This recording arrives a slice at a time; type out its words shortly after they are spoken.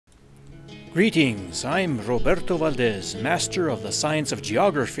Greetings, I'm Roberto Valdez, Master of the Science of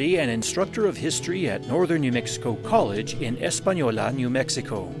Geography and Instructor of History at Northern New Mexico College in Española, New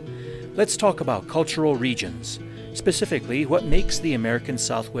Mexico. Let's talk about cultural regions, specifically what makes the American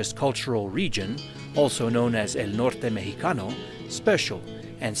Southwest Cultural Region, also known as El Norte Mexicano, special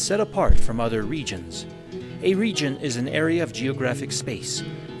and set apart from other regions. A region is an area of geographic space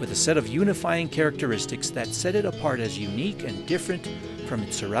with a set of unifying characteristics that set it apart as unique and different from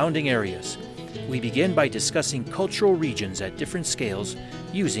its surrounding areas. We begin by discussing cultural regions at different scales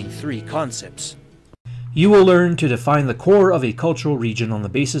using three concepts. You will learn to define the core of a cultural region on the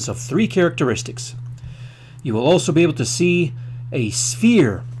basis of three characteristics. You will also be able to see a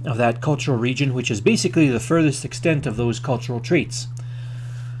sphere of that cultural region, which is basically the furthest extent of those cultural traits.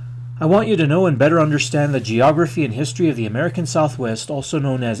 I want you to know and better understand the geography and history of the American Southwest, also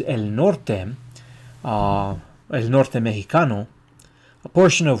known as El Norte Mexicano, a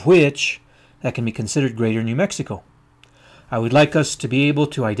portion of which that can be considered Greater New Mexico. I would like us to be able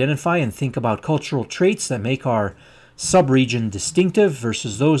to identify and think about cultural traits that make our subregion distinctive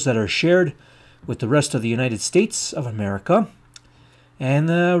versus those that are shared with the rest of the United States of America, and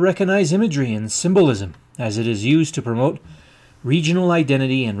recognize imagery and symbolism as it is used to promote regional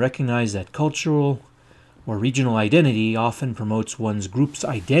identity, and recognize that cultural or regional identity often promotes one's group's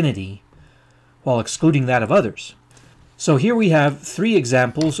identity while excluding that of others. So here we have three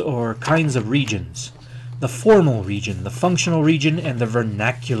examples or kinds of regions: the formal region, the functional region, and the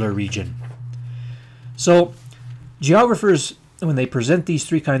vernacular region. So geographers, when they present these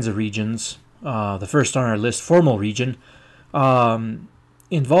three kinds of regions, the first on our list, formal region,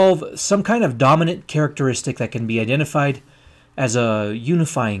 involve some kind of dominant characteristic that can be identified as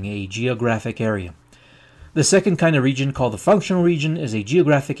unifying a geographic area. The second kind of region, called the functional region, is a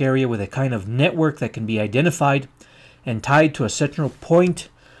geographic area with a kind of network that can be identified and tied to a central point,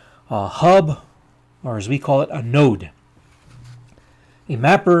 a hub, or as we call it, a node. A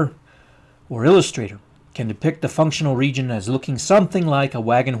mapper or illustrator can depict the functional region as looking something like a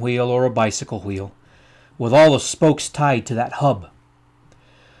wagon wheel or a bicycle wheel, with all the spokes tied to that hub.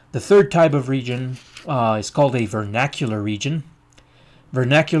 The third type of region is called a vernacular region.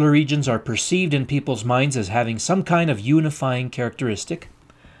 Vernacular regions are perceived in people's minds as having some kind of unifying characteristic,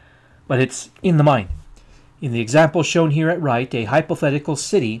 but it's in the mind. In the example shown here at right, a hypothetical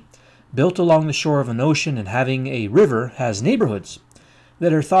city built along the shore of an ocean and having a river has neighborhoods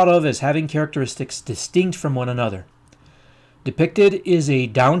that are thought of as having characteristics distinct from one another. Depicted is a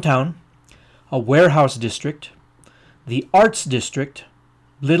downtown, a warehouse district, the arts district,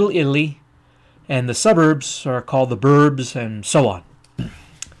 Little Italy, and the suburbs are called the burbs, and so on.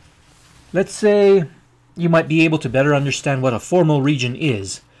 Let's say you might be able to better understand what a formal region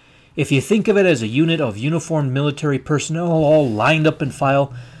is if you think of it as a unit of uniformed military personnel all lined up in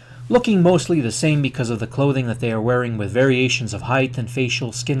file, looking mostly the same because of the clothing that they are wearing, with variations of height and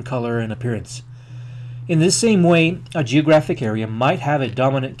facial skin color and appearance. In this same way, a geographic area might have a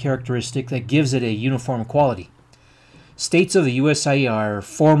dominant characteristic that gives it a uniform quality. States of the U.S.A. are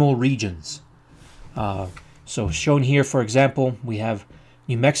formal regions. So shown here, for example, we have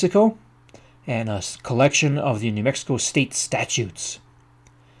New Mexico and a collection of the New Mexico state statutes.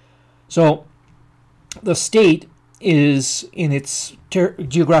 So the state is, in its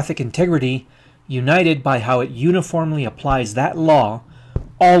geographic integrity, united by how it uniformly applies that law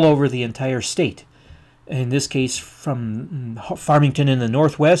all over the entire state. In this case, from Farmington in the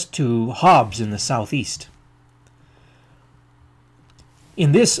northwest to Hobbs in the southeast.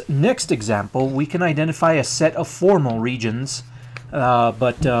 In this next example, we can identify a set of formal regions,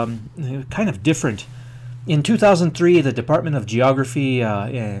 but kind of different. In 2003, the Department of Geography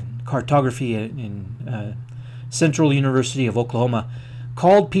and Cartography in Central University of Oklahoma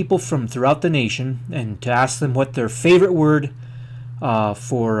called people from throughout the nation and to ask them what their favorite word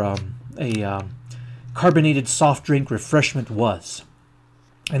for a carbonated soft drink refreshment was.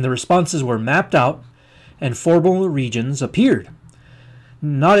 And the responses were mapped out, and formal regions appeared.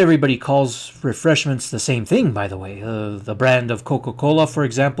 Not everybody calls refreshments the same thing, by the way. The brand of Coca-Cola, for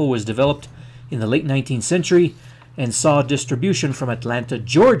example, was developed in the late 19th century and saw distribution from Atlanta,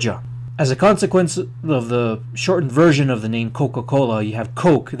 Georgia. As a consequence of the shortened version of the name Coca-Cola, you have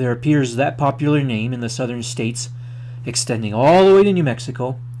Coke. There appears that popular name in the southern states, extending all the way to New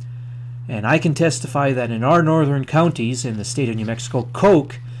Mexico. And I can testify that in our northern counties in the state of New Mexico,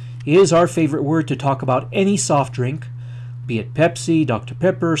 Coke is our favorite word to talk about any soft drink, be it Pepsi, Dr.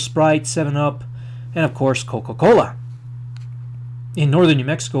 Pepper, Sprite, 7-Up, and of course Coca-Cola. In northern New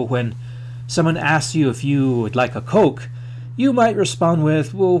Mexico, when someone asks you if you would like a Coke, you might respond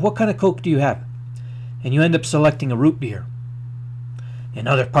with, well, what kind of Coke do you have? And you end up selecting a root beer. In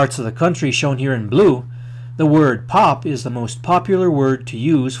other parts of the country, shown here in blue, the word pop is the most popular word to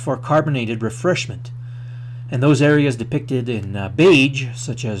use for carbonated refreshment. And those areas depicted in beige,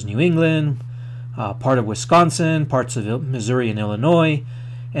 such as New England, part of Wisconsin, parts of Missouri and Illinois,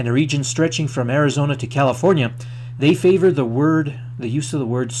 and a region stretching from Arizona to California, they favor the use of the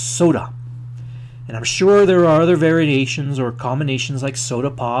word soda. And I'm sure there are other variations or combinations like soda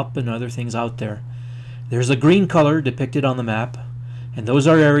pop and other things out there. There's a green color depicted on the map, and those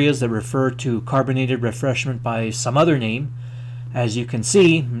are areas that refer to carbonated refreshment by some other name. As you can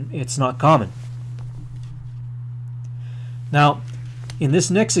see, it's not common. Now, in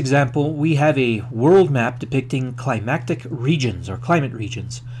this next example, we have a world map depicting climatic regions or climate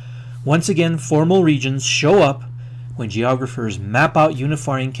regions. Once again, formal regions show up when geographers map out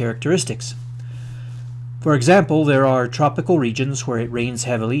unifying characteristics. For example, there are tropical regions where it rains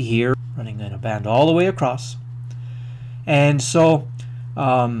heavily here, running in a band all the way across. And so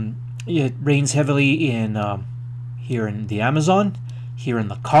it rains heavily in here in the Amazon, here in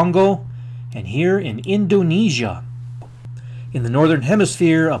the Congo, and here in Indonesia. In the northern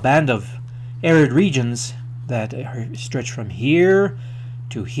hemisphere, a band of arid regions that stretch from here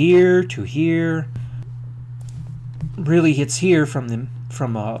to here to here really hits here from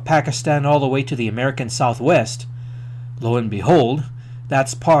Pakistan all the way to the American Southwest. Lo and behold,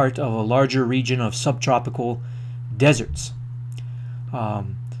 that's part of a larger region of subtropical deserts.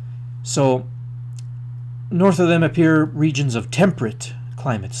 So north of them appear regions of temperate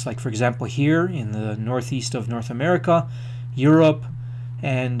climates, like for example here in the northeast of North America, Europe,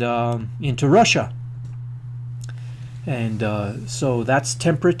 and into Russia. And so that's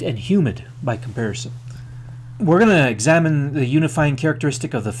temperate and humid by comparison. We're going to examine the unifying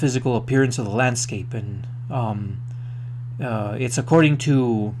characteristic of the physical appearance of the landscape, and it's according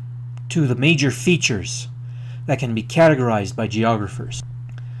to the major features that can be categorized by geographers.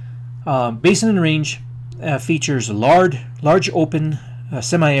 Basin and range features large open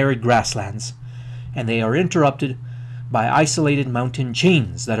semi-arid grasslands, and they are interrupted by isolated mountain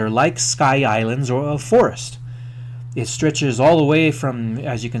chains that are like sky islands or a forest. It stretches all the way from,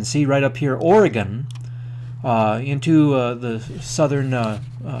 as you can see right up here, Oregon, into the southern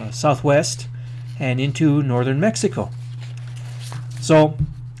southwest and into northern Mexico. So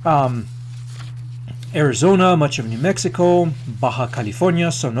Arizona, much of New Mexico, Baja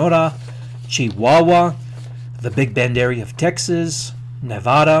California, Sonora, Chihuahua, the Big Bend area of Texas,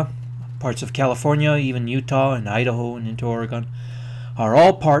 Nevada, parts of California, even Utah and Idaho and into Oregon, are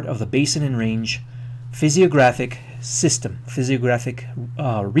all part of the basin and range physiographic system, physiographic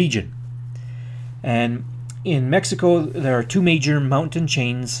region. And in Mexico, there are two major mountain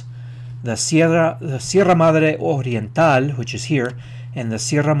chains, the Sierra Madre Oriental, which is here, and the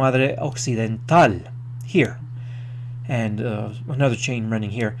Sierra Madre Occidental, here. And another chain running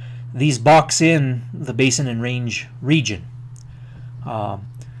here. These box in the basin and range region.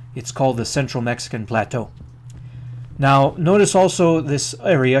 It's called the Central Mexican Plateau. Now, notice also this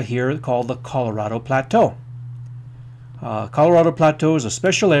area here called the Colorado Plateau. Colorado Plateau is a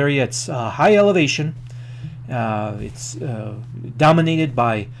special area. It's high elevation. It's dominated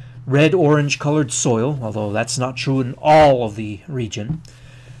by red-orange colored soil, although that's not true in all of the region.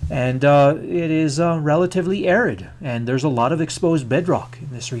 And it is relatively arid, and there's a lot of exposed bedrock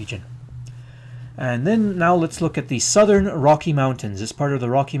in this region. And then now let's look at the southern Rocky Mountains. It's part of the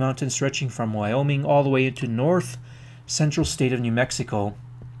Rocky Mountains stretching from Wyoming all the way into north central state of New Mexico.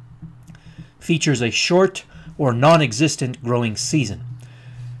 Features a short or non-existent growing season.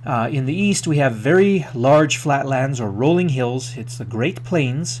 In the east we have very large flatlands or rolling hills. It's the Great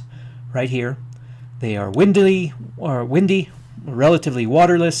Plains right here. They are windy, relatively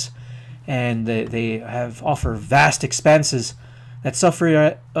waterless, and they offer vast expanses that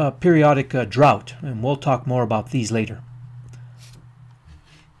suffer a periodic drought, and we'll talk more about these later.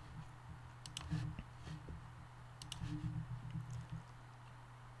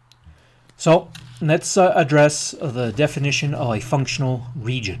 So let's address the definition of a functional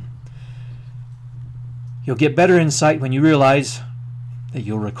region. You'll get better insight when you realize that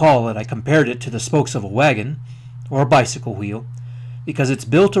you'll recall that I compared it to the spokes of a wagon or a bicycle wheel because it's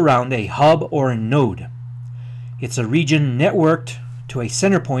built around a hub or a node. It's a region networked to a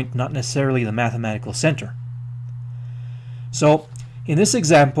center point, not necessarily the mathematical center. So, in this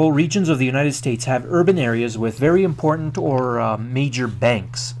example, regions of the United States have urban areas with very important or major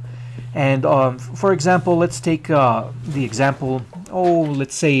banks. And for example, let's take the example,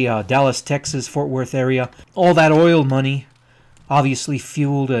 let's say Dallas, Texas, Fort Worth area. All that oil money obviously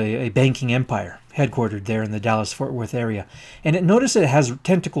fueled a banking empire headquartered there in the Dallas-Fort Worth area. And notice it has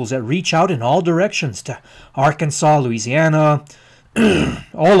tentacles that reach out in all directions to Arkansas, Louisiana,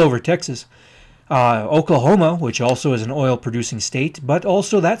 all over Texas. Oklahoma, which also is an oil-producing state, but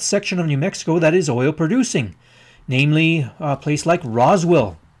also that section of New Mexico that is oil-producing, namely a place like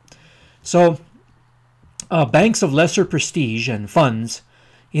Roswell. So, banks of lesser prestige and funds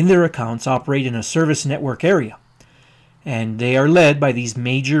in their accounts operate in a service network area, and they are led by these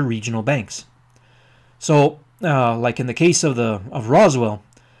major regional banks. So, like in the case of Roswell,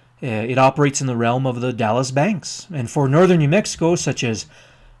 it operates in the realm of the Dallas banks. And for northern New Mexico, such as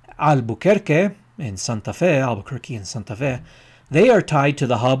Albuquerque and Santa Fe, they are tied to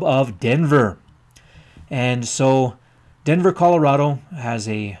the hub of Denver. And so Denver, Colorado has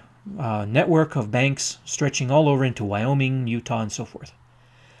a network of banks stretching all over into Wyoming, Utah, and so forth.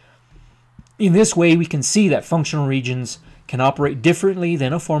 In this way, we can see that functional regions can operate differently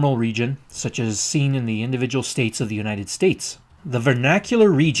than a formal region, such as seen in the individual states of the United States. The vernacular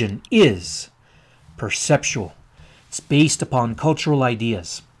region is perceptual. It's based upon cultural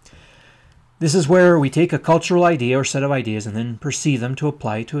ideas. This is where we take a cultural idea or set of ideas and then perceive them to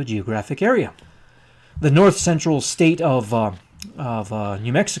apply to a geographic area. The north central state of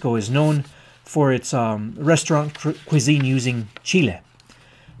New Mexico is known for its restaurant cuisine using chile.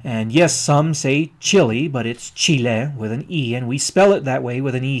 And yes, some say chili, but it's Chile with an E, and we spell it that way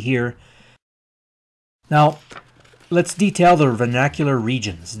with an E here. Now, let's detail the vernacular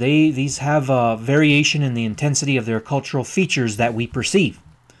regions. These have a variation in the intensity of their cultural features that we perceive.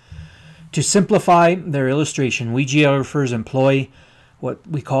 To simplify their illustration, we geographers employ what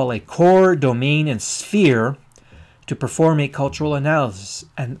we call a core, domain, and sphere to perform a cultural analysis.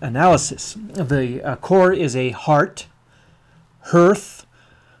 The core is a heart, hearth,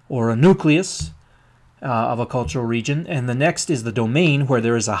 or a nucleus of a cultural region, and the next is the domain, where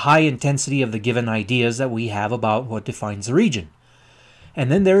there is a high intensity of the given ideas that we have about what defines the region.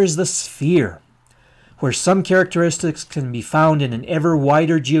 And then there is the sphere, where some characteristics can be found in an ever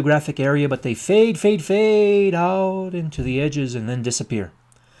wider geographic area, but they fade out into the edges and then disappear.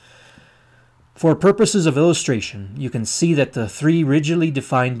 For purposes of illustration, you can see that the three rigidly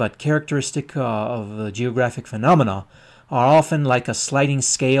defined but characteristic of the geographic phenomena are often like a sliding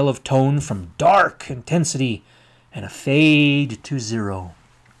scale of tone from dark intensity and a fade to zero.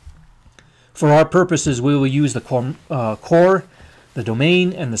 For our purposes, we will use the core, the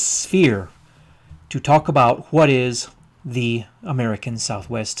domain, and the sphere to talk about what is the American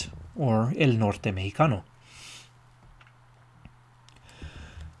Southwest, or El Norte Mexicano.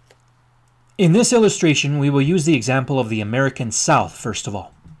 In this illustration, we will use the example of the American South, first of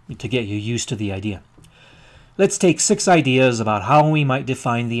all, to get you used to the idea. Let's take 6 ideas about how we might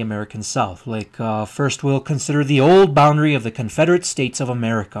define the American South. First, we'll consider the old boundary of the Confederate States of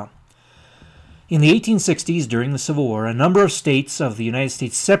America. In the 1860s, during the Civil War, a number of states of the United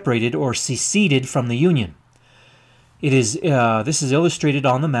States separated or seceded from the Union. This is illustrated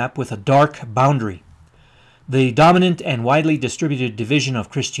on the map with a dark boundary. The dominant and widely distributed division of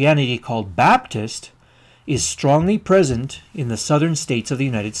Christianity called Baptist is strongly present in the southern states of the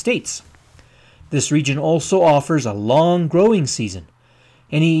United States. This region also offers a long growing season.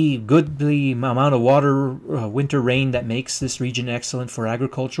 Any goodly amount of winter rain that makes this region excellent for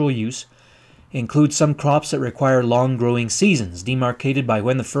agricultural use includes some crops that require long growing seasons, demarcated by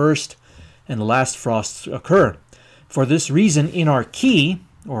when the first and the last frosts occur. For this reason, in our key,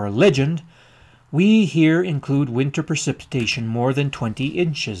 or legend, we here include winter precipitation more than 20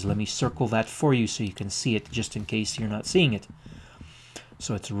 inches. Let me circle that for you so you can see it, just in case you're not seeing it.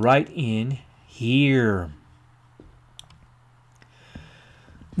 So it's right in here.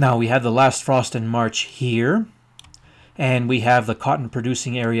 Now we have the last frost in March here, and we have the cotton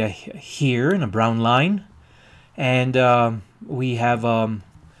producing area here in a brown line, and we have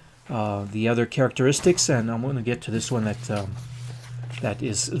the other characteristics, and I'm going to get to this one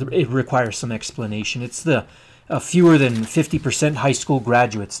it requires some explanation. It's the fewer than 50% high school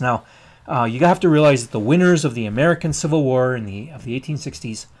graduates. Now you have to realize that the winners of the American Civil War of the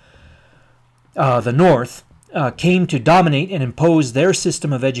 1860s, the North, came to dominate and impose their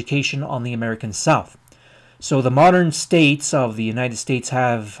system of education on the American South. So the modern states of the United States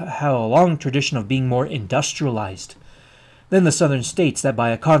have a long tradition of being more industrialized than the southern states that,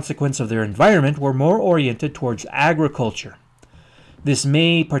 by a consequence of their environment, were more oriented towards agriculture. This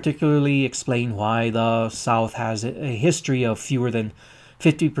may particularly explain why the South has a history of fewer than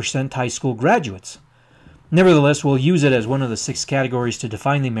 50% high school graduates. Nevertheless, we'll use it as one of the 6 categories to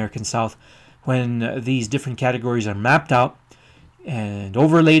define the American South. When these different categories are mapped out and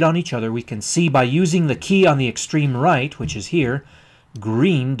overlaid on each other, we can see by using the key on the extreme right, which is here,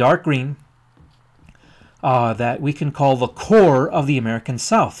 green, dark green, that we can call the core of the American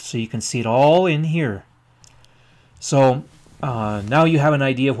South. So you can see it all in here. So now you have an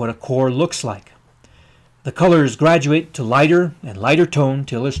idea of what a core looks like. The colors graduate to lighter and lighter tone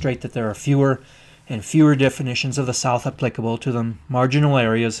to illustrate that there are fewer and fewer definitions of the South applicable to the marginal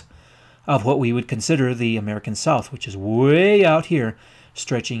areas of what we would consider the American South, which is way out here,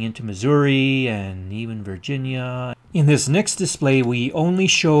 stretching into Missouri and even Virginia. In this next display, we only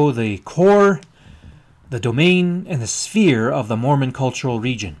show the core, the domain, and the sphere of the Mormon cultural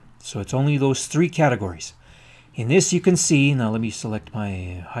region. So it's only those three categories. In this you can see, now let me select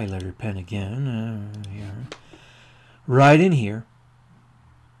my highlighter pen again, here. Right in here,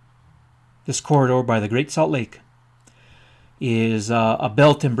 this corridor by the Great Salt Lake is a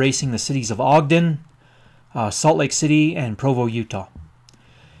belt embracing the cities of Ogden, Salt Lake City, and Provo, Utah.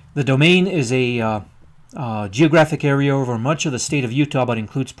 The domain is a geographic area over much of the state of Utah, but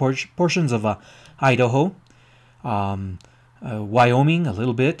includes portions of Idaho, Wyoming a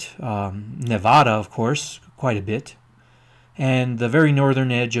little bit, Nevada, of course, quite a bit, and the very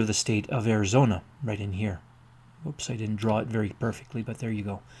northern edge of the state of Arizona, right in here. Oops, I didn't draw it very perfectly, but there you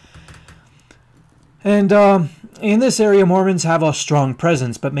go. And in this area, Mormons have a strong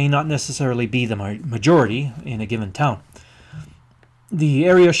presence, but may not necessarily be the majority in a given town. The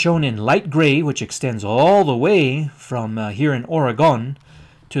area shown in light gray, which extends all the way from here in Oregon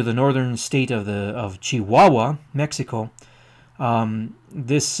to the northern state of Chihuahua, Mexico,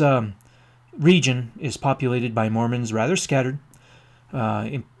 this region is populated by Mormons, rather scattered.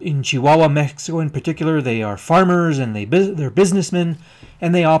 In Chihuahua, Mexico in particular, they are farmers and they're businessmen,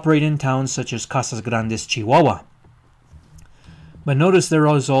 and they operate in towns such as Casas Grandes, Chihuahua. But notice there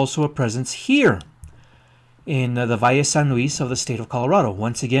is also a presence here in the Valle San Luis of the state of Colorado.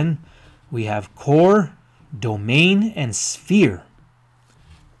 Once again, we have core, domain, and sphere.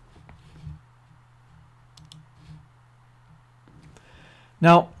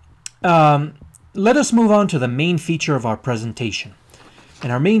 Now, let us move on to the main feature of our presentation.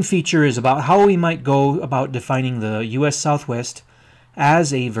 And our main feature is about how we might go about defining the U.S. Southwest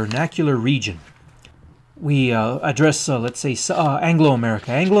as a vernacular region. We address, let's say,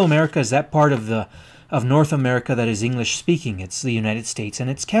 Anglo-America. Anglo-America is that part of North America that is English-speaking. It's the United States and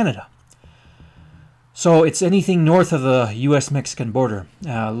it's Canada. So it's anything north of the U.S.-Mexican border.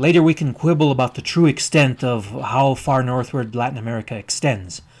 Later we can quibble about the true extent of how far northward Latin America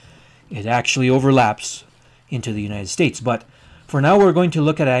extends. It actually overlaps into the United States. But for now we're going to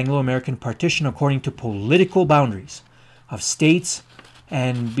look at Anglo-American partition according to political boundaries of states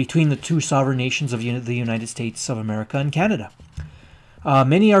and between the two sovereign nations of the United States of America and Canada.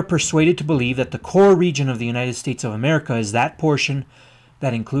 Many are persuaded to believe that the core region of the United States of America is that portion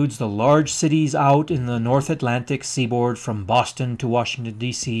that includes the large cities out in the North Atlantic seaboard from Boston to Washington,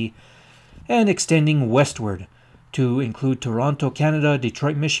 D.C., and extending westward to include Toronto, Canada,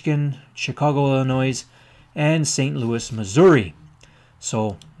 Detroit, Michigan, Chicago, Illinois, and St. Louis, Missouri.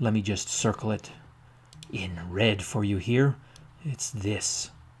 So let me just circle it in red for you here. It's this.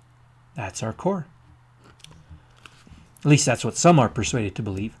 That's our core. At least that's what some are persuaded to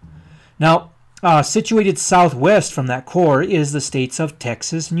believe. Now, situated southwest from that core is the states of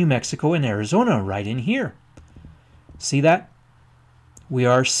Texas, New Mexico, and Arizona, right in here. See that? We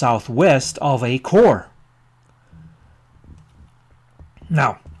are southwest of a core.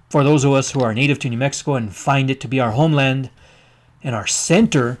 Now, for those of us who are native to New Mexico and find it to be our homeland and our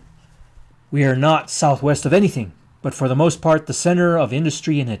center, we are not southwest of anything, but for the most part, the center of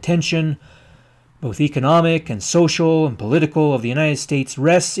industry and attention, both economic and social and political, of the United States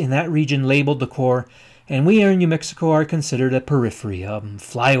rests in that region labeled the core, and we here in New Mexico are considered a periphery, a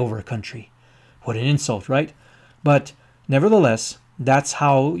flyover country. What an insult, right? But nevertheless, that's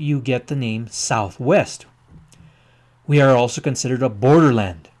how you get the name Southwest. We are also considered a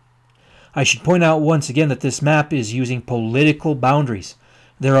borderland. I should point out once again that this map is using political boundaries.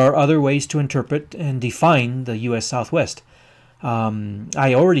 There are other ways to interpret and define the U.S. Southwest.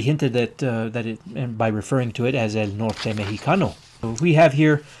 I already hinted that by referring to it as El Norte Mexicano. So we have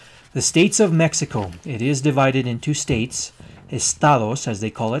here the states of Mexico. It is divided into states, estados as they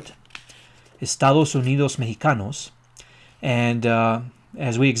call it, Estados Unidos Mexicanos. And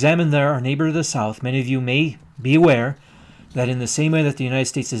as we examine our neighbor to the south, many of you may be aware that in the same way that the United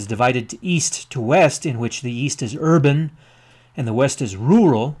States is divided to east to west, in which the east is urban and the west is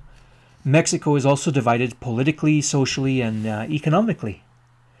rural, Mexico is also divided politically, socially, and economically,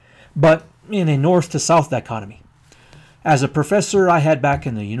 but in a north to south dichotomy. As a professor I had back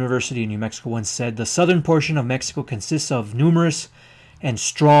in the University of New Mexico once said, the southern portion of Mexico consists of numerous and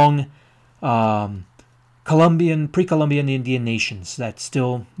strong pre-Columbian Indian nations that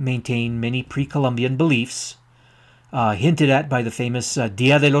still maintain many pre-Columbian beliefs, hinted at by the famous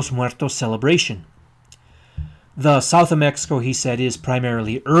Dia de los Muertos celebration. The south of Mexico, he said, is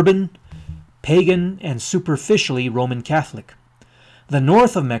primarily urban, pagan, and superficially Roman Catholic. The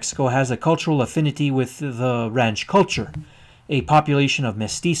north of Mexico has a cultural affinity with the ranch culture, a population of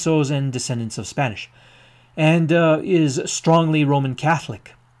mestizos and descendants of Spanish, and is strongly Roman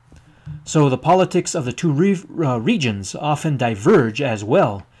Catholic. So the politics of the two regions often diverge as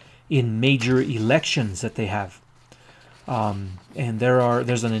well in major elections that they have. And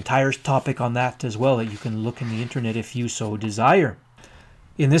there's an entire topic on that as well that you can look in the internet if you so desire.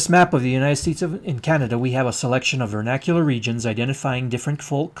 In this map of the United States and Canada, we have a selection of vernacular regions identifying different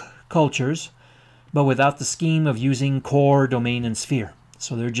folk cultures, but without the scheme of using core, domain, and sphere.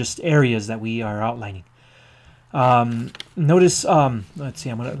 So they're just areas that we are outlining. Notice, let's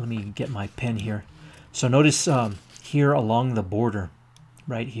see, let me get my pen here. So notice here along the border,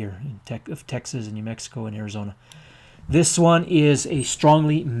 right here of Texas and New Mexico and Arizona. This one is a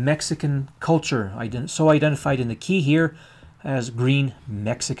strongly Mexican culture, so identified in the key here as green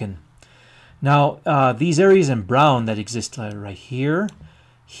Mexican. Now, these areas in brown that exist right here,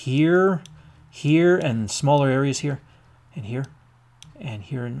 here, and smaller areas here, and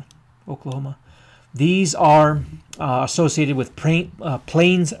here in Oklahoma, these are associated with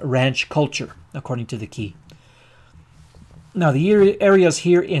Plains Ranch culture, according to the key. Now, the areas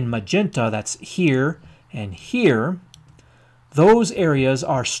here in magenta, that's here and here, those areas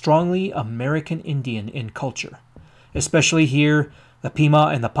are strongly American Indian in culture, especially here, the Pima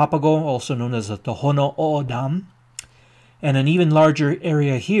and the Papago, also known as the Tohono O'odham, and an even larger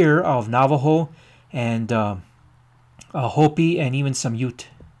area here of Navajo and Hopi and even some Ute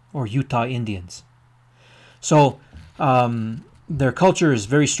or Utah Indians. So their culture is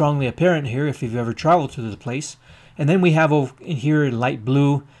very strongly apparent here if you've ever traveled to the place. And then we have over here in light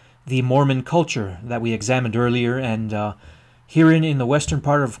blue the Mormon culture that we examined earlier, and here in the western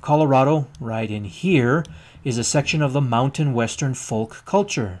part of Colorado, right in here, is a section of the mountain western folk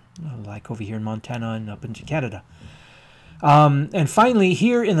culture, like over here in Montana and up into Canada. And finally,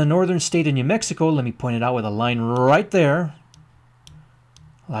 here in the northern state of New Mexico, let me point it out with a line right there,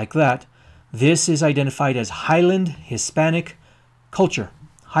 like that. This is identified as Highland Hispanic culture.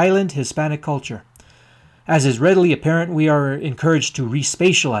 Highland Hispanic culture. As is readily apparent, we are encouraged to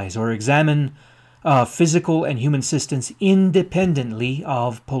respatialize or examine physical and human systems independently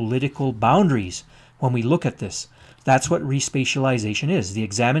of political boundaries when we look at this. That's what respatialization is, the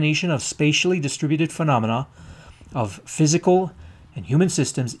examination of spatially distributed phenomena of physical and human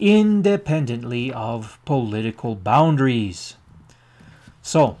systems independently of political boundaries.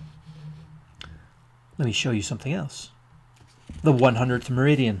 So, let me show you something else. The 100th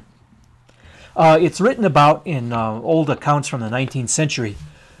meridian. It's written about in old accounts from the 19th century.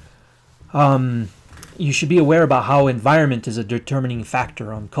 You should be aware about how environment is a determining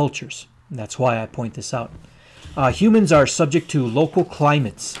factor on cultures. That's why I point this out. Humans are subject to local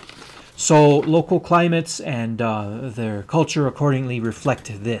climates. So local climates and their culture accordingly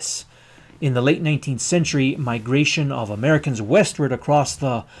reflect this. In the late 19th century, migration of Americans westward across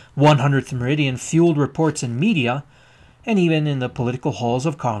the 100th meridian fueled reports in media and even in the political halls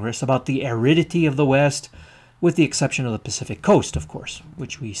of Congress about the aridity of the West, with the exception of the Pacific coast, of course,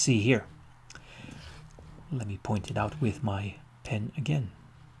 which we see here. Let me point it out with my pen again.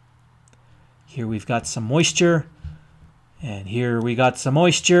 Here we've got some moisture, and here we got some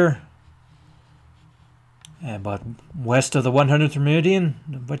moisture. But west of the 100th meridian,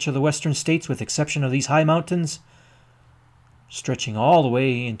 much of the western states, with exception of these high mountains, stretching all the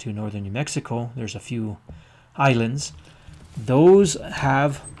way into northern New Mexico, there's a few islands. Those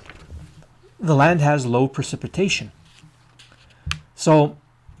have, the land has low precipitation. So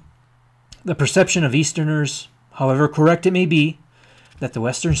the perception of Easterners, however correct it may be, that the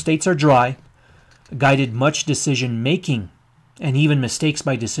western states are dry, guided much decision making and even mistakes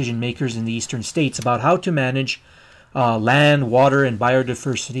by decision makers in the eastern states about how to manage land, water, and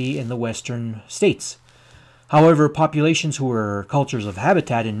biodiversity in the western states. However, populations who were cultures of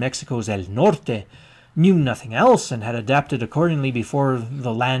habitat in Mexico's El Norte knew nothing else and had adapted accordingly before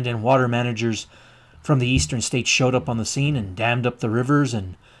the land and water managers from the eastern states showed up on the scene and dammed up the rivers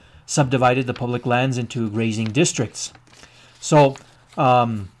and subdivided the public lands into grazing districts. So,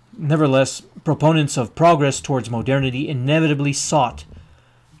 nevertheless, proponents of progress towards modernity inevitably sought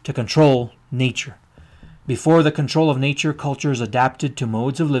to control nature. Before the control of nature, cultures adapted to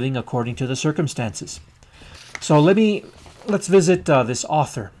modes of living according to the circumstances. So let's visit this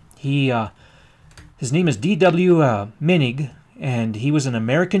author. His name is D.W. Menig, and he was an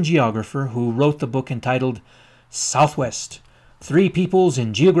American geographer who wrote the book entitled Southwest: Three Peoples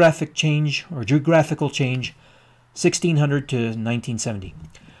in Geographic Change or Geographical Change, 1600 to 1970.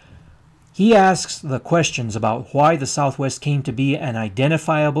 He asks the questions about why the Southwest came to be an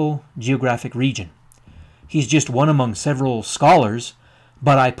identifiable geographic region. He's just one among several scholars,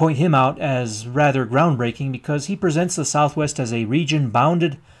 but I point him out as rather groundbreaking because he presents the Southwest as a region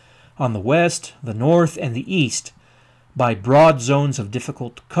bounded on the west, the north, and the east by broad zones of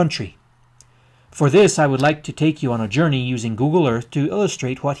difficult country. For this, I would like to take you on a journey using Google Earth to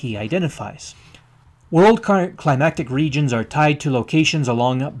illustrate what he identifies. World climatic regions are tied to locations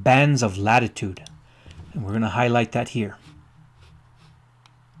along bands of latitude, and we're going to highlight that here.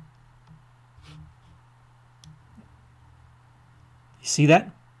 You see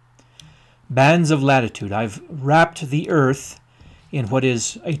that? Bands of latitude. I've wrapped the Earth in what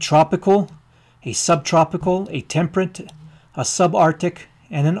is a tropical, a subtropical, a temperate, a subarctic,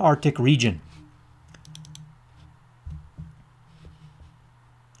 and an Arctic region.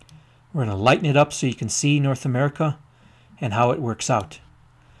 We're going to lighten it up so you can see North America and how it works out.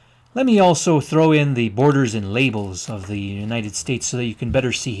 Let me also throw in the borders and labels of the United States so that you can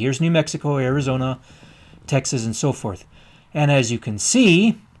better see. Here's New Mexico, Arizona, Texas, and so forth. And as you can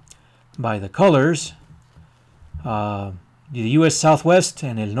see by the colors, the U.S. Southwest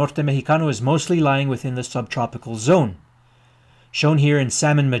and El Norte Mexicano is mostly lying within the subtropical zone, shown here in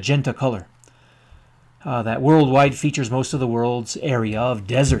salmon magenta color. That worldwide features most of the world's area of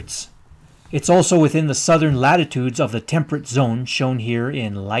deserts. It's also within the southern latitudes of the temperate zone, shown here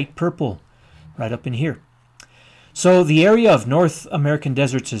in light purple, right up in here. So the area of North American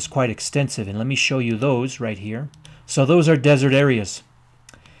deserts is quite extensive, and let me show you those right here. So those are desert areas.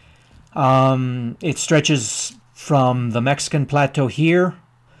 It stretches from the Mexican plateau here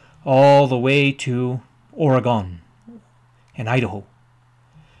all the way to Oregon and Idaho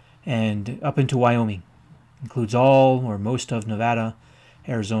and up into Wyoming. Includes all or most of Nevada,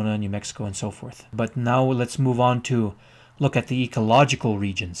 Arizona, New Mexico, and so forth. But now let's move on to look at the ecological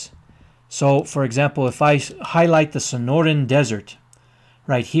regions. So, for example, if I highlight the Sonoran Desert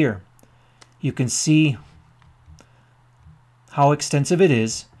right here, you can see how extensive it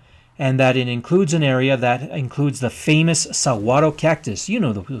is, and that it includes an area that includes the famous saguaro cactus. You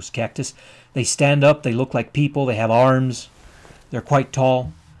know those cactus. They stand up, they look like people, they have arms, they're quite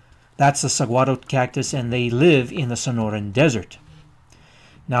tall. That's the saguaro cactus, and they live in the Sonoran Desert.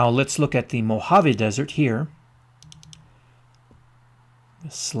 Now let's look at the Mojave Desert here.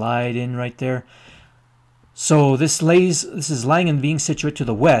 Slide in right there. So this is lying and being situate to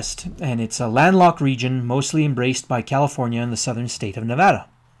the west, and it's a landlocked region mostly embraced by California and the southern state of Nevada.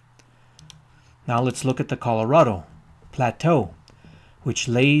 Now let's look at the Colorado Plateau, which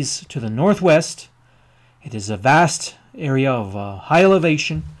lays to the northwest. It is a vast area of high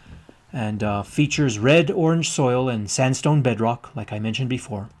elevation and features red-orange soil and sandstone bedrock, like I mentioned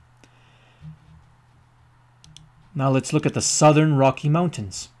before. Now let's look at the southern Rocky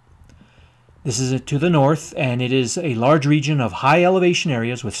Mountains. This is to the north, and it is a large region of high elevation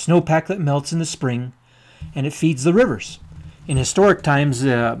areas with snowpack that melts in the spring, and it feeds the rivers. In historic times,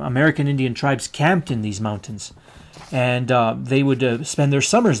 American Indian tribes camped in these mountains, and they would spend their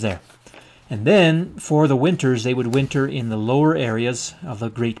summers there. And then, for the winters, they would winter in the lower areas of the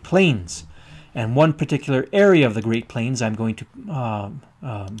Great Plains. And one particular area of the Great Plains I'm going to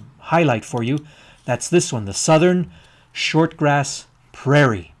highlight for you. That's this one, the Southern Shortgrass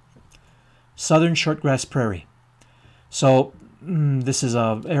Prairie. Southern Shortgrass Prairie. So, this is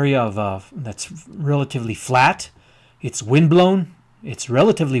an area of that's relatively flat. It's windblown. It's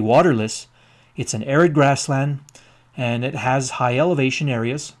relatively waterless. It's an arid grassland, and it has high elevation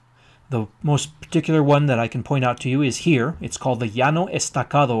areas. The most particular one that I can point out to you is here. It's called the Llano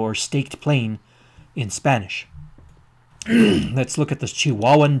Estacado, or Staked Plain in Spanish. Let's look at the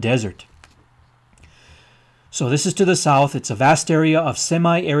Chihuahuan Desert. So this is to the south. It's a vast area of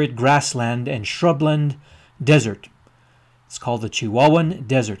semi-arid grassland and shrubland desert. It's called the Chihuahuan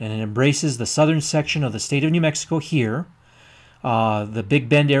Desert, and it embraces the southern section of the state of New Mexico here, the Big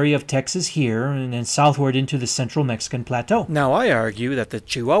Bend area of Texas here, and then southward into the central Mexican plateau. Now, I argue that the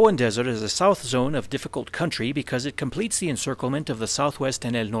Chihuahuan Desert is a south zone of difficult country because it completes the encirclement of the southwest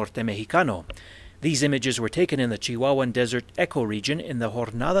and El Norte Mexicano. These images were taken in the Chihuahuan Desert ecoregion in the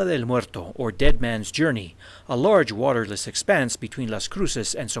Jornada del Muerto, or Dead Man's Journey, a large waterless expanse between Las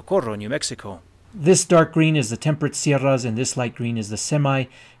Cruces and Socorro, New Mexico. This dark green is the temperate sierras, and this light green is the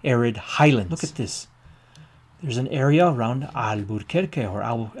semi-arid highlands. Look at this. There's an area around Albuquerque, or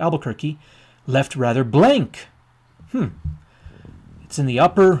Albuquerque, left rather blank. It's in the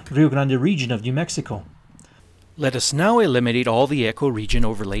upper Rio Grande region of New Mexico. Let us now eliminate all the ecoregion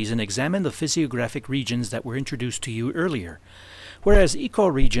overlays and examine the physiographic regions that were introduced to you earlier. Whereas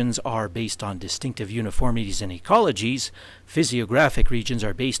ecoregions are based on distinctive uniformities in ecologies, physiographic regions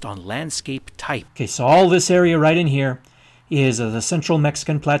are based on landscape type. Okay, so all this area right in here is the central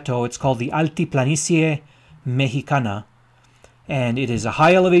Mexican plateau. It's called the Altiplanicie Mexicana, and it is a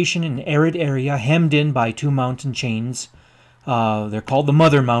high elevation and arid area hemmed in by two mountain chains. They're called the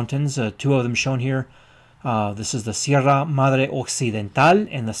Mother Mountains, two of them shown here. This is the Sierra Madre Occidental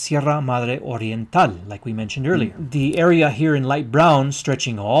and the Sierra Madre Oriental, like we mentioned earlier. The area here in light brown,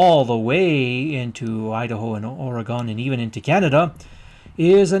 stretching all the way into Idaho and Oregon and even into Canada,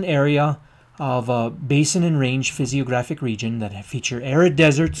 is an area of a basin and range physiographic region that feature arid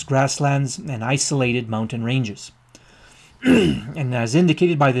deserts, grasslands, and isolated mountain ranges. And as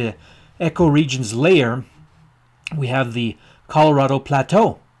indicated by the ecoregions layer, we have the Colorado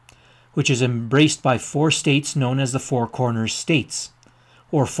Plateau, which is embraced by four states known as the Four Corners states,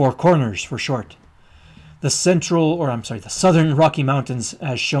 or Four Corners for short. The southern Rocky Mountains,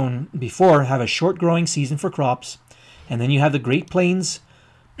 as shown before, have a short growing season for crops, and then you have the Great Plains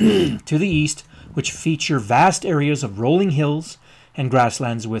to the east, which feature vast areas of rolling hills and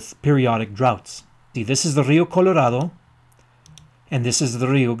grasslands with periodic droughts. See, this is the Rio Colorado, and this is the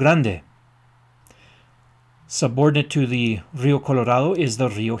Rio Grande. Subordinate to the Rio Colorado is the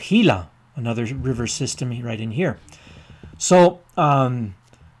Rio Gila, another river system right in here. So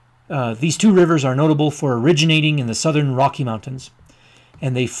these two rivers are notable for originating in the southern Rocky Mountains,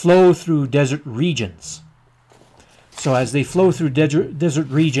 and they flow through desert regions. So as they flow through desert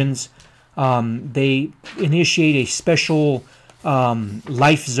regions, they initiate a special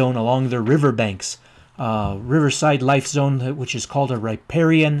life zone along their riverbanks, riverside life zone, which is called a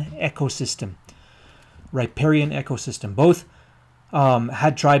riparian ecosystem. Both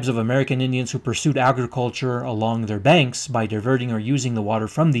had tribes of American Indians who pursued agriculture along their banks by diverting or using the water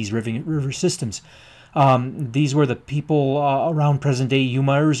from these river systems. These were the people around present-day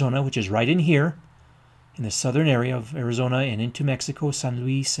Yuma, Arizona, which is right in here, in the southern area of Arizona and into Mexico, San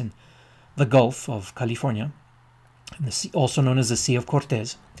Luis, and the Gulf of California, and the sea, also known as the Sea of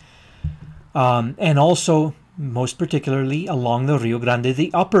Cortez. And also, most particularly, along the Rio Grande,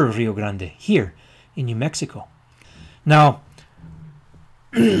 the upper Rio Grande, here in New Mexico. Now,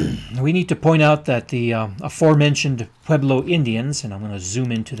 we need to point out that the aforementioned Pueblo Indians, and I'm going to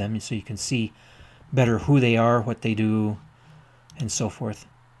zoom into them so you can see better who they are, what they do, and so forth.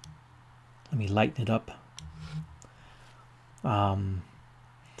 Let me lighten it up.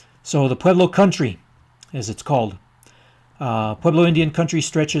 So the Pueblo country, as it's called. Pueblo Indian country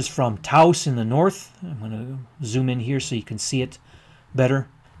stretches from Taos in the north. I'm going to zoom in here so you can see it better.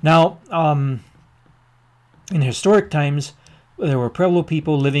 Now, in historic times, there were Pueblo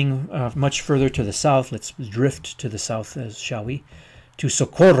people living much further to the south. Let's drift to the south, shall we, to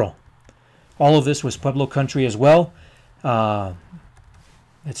Socorro. All of this was Pueblo country as well.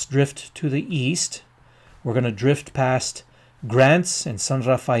 Let's drift to the east. We're going to drift past Grants and San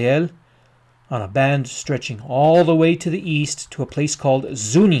Rafael on a band stretching all the way to the east to a place called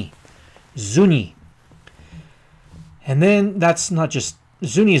Zuni. And then that's not just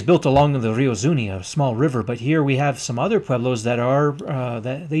Zuni is built along the Rio Zuni, a small river, but here we have some other pueblos that are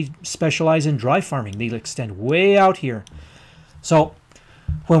that they specialize in dry farming. They extend way out here. So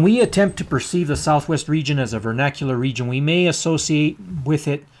when we attempt to perceive the Southwest region as a vernacular region, we may associate with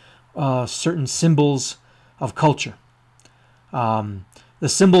it certain symbols of culture. The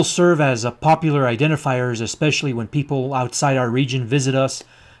symbols serve as popular identifiers, especially when people outside our region visit us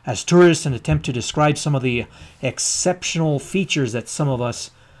as tourists and attempt to describe some of the exceptional features that some of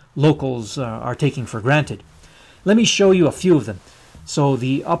us locals are taking for granted. Let me show you a few of them. So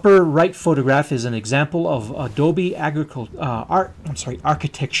the upper right photograph is an example of adobe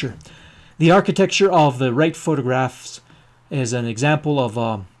architecture. The architecture of the right photographs is an example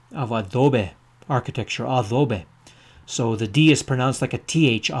of adobe architecture, adobe. So the D is pronounced like a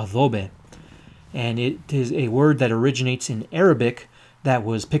TH, adobe. And it is a word that originates in Arabic that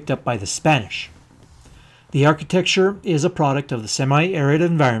was picked up by the Spanish. The architecture is a product of the semi-arid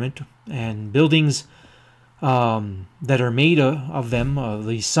environment, and buildings that are made of them,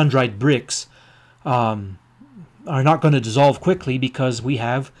 these sun-dried bricks, are not going to dissolve quickly because we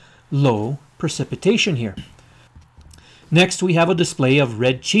have low precipitation here. Next, we have a display of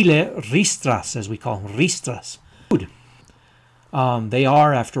red chile ristras, as we call them, ristras. Food. They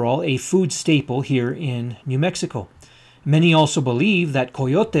are, after all, a food staple here in New Mexico. Many also believe that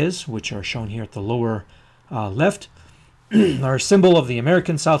coyotes, which are shown here at the lower left, are a symbol of the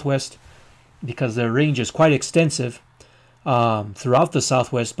American Southwest because their range is quite extensive throughout the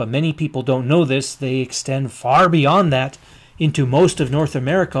Southwest, but many people don't know this. They extend far beyond that into most of North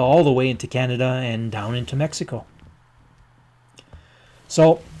America, all the way into Canada and down into Mexico.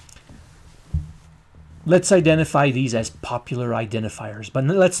 So let's identify these as popular identifiers. But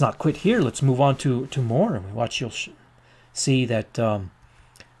let's not quit here. Let's move on to more. And you'll see that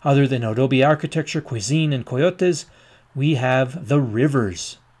other than adobe architecture, cuisine, and coyotes, we have the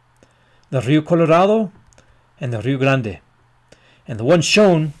rivers. The Rio Colorado and the Rio Grande. And the one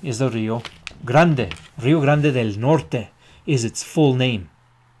shown is the Rio Grande. Rio Grande del Norte is its full name.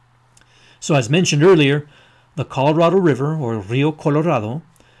 So as mentioned earlier, the Colorado River, or Rio Colorado,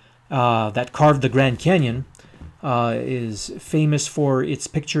 that carved the Grand Canyon, is famous for its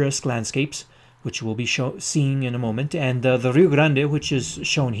picturesque landscapes, which we'll be seeing in a moment. And the Rio Grande, which is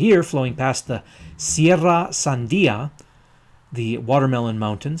shown here, flowing past the Sierra Sandia, the Watermelon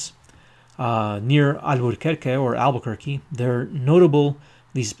Mountains, near Albuquerque or Albuquerque. They're notable.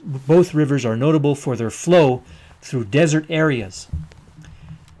 Both rivers are notable for their flow through desert areas.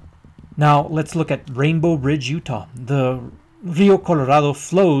 Now let's look at Rainbow Bridge, Utah. The Rio Colorado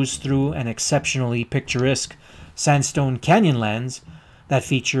flows through an exceptionally picturesque sandstone canyonlands that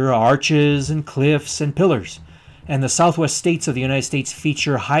feature arches and cliffs and pillars. And the southwest states of the United States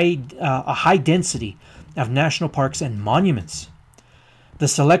feature a high density of national parks and monuments. The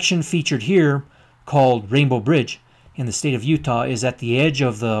selection featured here, called Rainbow Bridge, in the state of Utah, is at the edge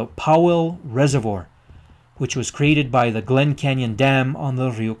of the Powell Reservoir, which was created by the Glen Canyon Dam on the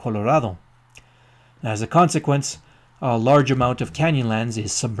Rio Colorado. As a consequence, a large amount of canyonlands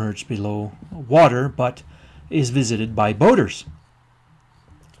is submerged below water, but is visited by boaters.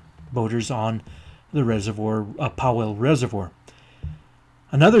 Boaters on the reservoir, Powell Reservoir.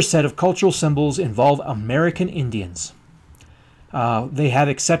 Another set of cultural symbols involve American Indians. They have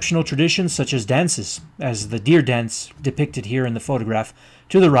exceptional traditions such as dances, as the deer dance depicted here in the photograph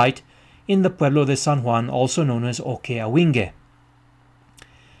to the right in the Pueblo de San Juan, also known as Okeawinge.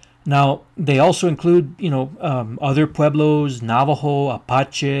 Now, they also include, other pueblos, Navajo,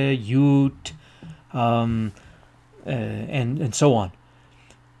 Apache, Ute, and so on.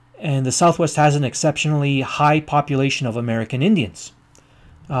 And the Southwest has an exceptionally high population of American Indians.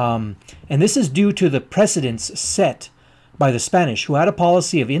 And this is due to the precedents set by the Spanish, who had a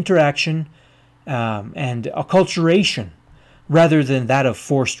policy of interaction and acculturation rather than that of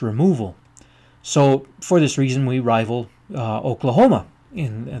forced removal. So, for this reason, we rival Oklahoma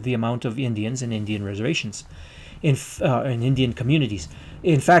in the amount of Indians and Indian reservations in Indian communities.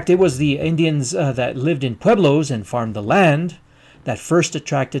 In fact, it was the Indians that lived in pueblos and farmed the land that first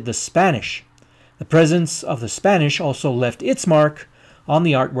attracted the Spanish. The presence of the Spanish also left its mark on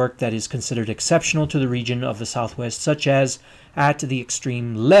the artwork that is considered exceptional to the region of the Southwest, such as at the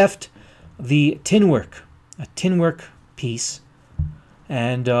extreme left, the tinwork, a tinwork piece,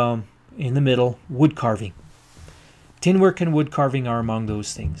 and in the middle, wood carving. Tinwork and wood carving are among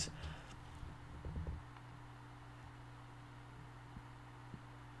those things.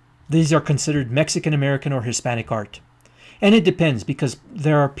 These are considered Mexican American or Hispanic art. And it depends, because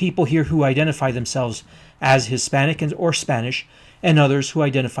there are people here who identify themselves as Hispanic or Spanish, and others who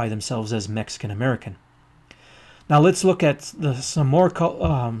identify themselves as Mexican American. Now let's look at some more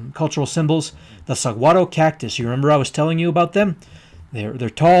cultural symbols. The saguaro cactus. You remember I was telling you about them? They're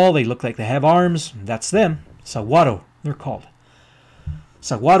tall, they look like they have arms. That's them. Saguaro, they're called.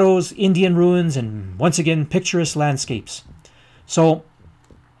 Saguaros, Indian ruins, and once again, picturesque landscapes. So,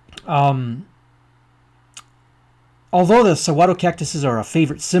 although the saguaro cactuses are a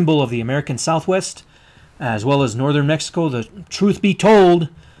favorite symbol of the American Southwest, as well as northern Mexico, the truth be told,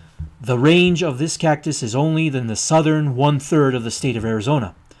 the range of this cactus is only in the southern one-third of the state of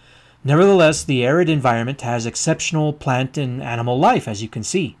Arizona. Nevertheless, the arid environment has exceptional plant and animal life, as you can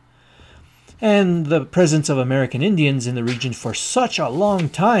see. And the presence of American Indians in the region for such a long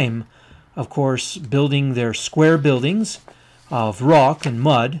time, of course, building their square buildings of rock and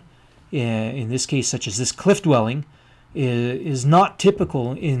mud, in this case such as this cliff dwelling, is not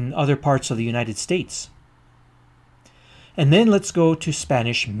typical in other parts of the United States. And then let's go to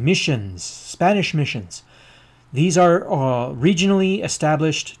Spanish missions. Spanish missions. These are regionally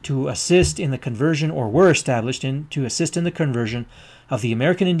established to assist in the conversion, or were established to assist in the conversion of the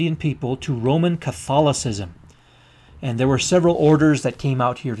American Indian people to Roman Catholicism. And there were several orders that came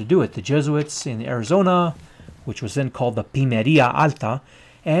out here to do it. The Jesuits in Arizona, which was then called the Pimeria Alta,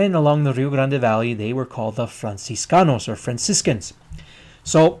 and along the Rio Grande Valley, they were called the Franciscanos, or Franciscans.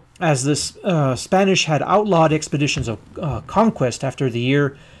 So, as the Spanish had outlawed expeditions of conquest after the year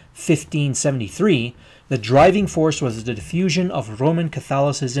 1573, the driving force was the diffusion of Roman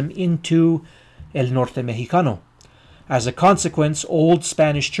Catholicism into El Norte Mexicano. As a consequence, old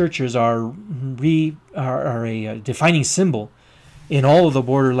Spanish churches are a defining symbol in all of the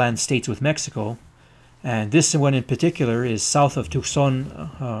borderland states with Mexico, And this one in particular is south of Tucson,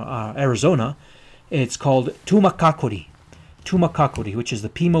 Arizona. It's called Tumacacori, which is the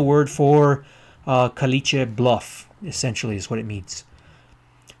Pima word for Caliche Bluff, essentially is what it means.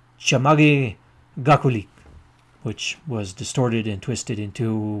 Chamage Gakulik, which was distorted and twisted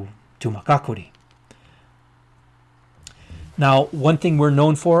into Tumacacori. Now, one thing we're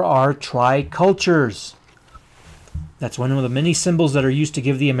known for are tricultures. That's one of the many symbols that are used to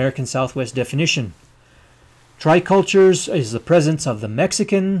give the American Southwest definition. Tricultures is the presence of the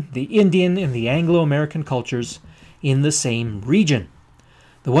Mexican, the Indian, and the Anglo-American cultures in the same region.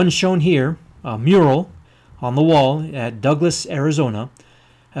 The one shown here, a mural on the wall at Douglas, Arizona,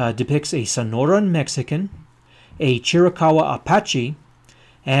 depicts a Sonoran Mexican, a Chiricahua Apache,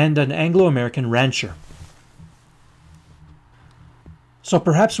 and an Anglo-American rancher. So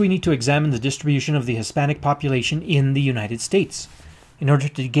perhaps we need to examine the distribution of the Hispanic population in the United States in order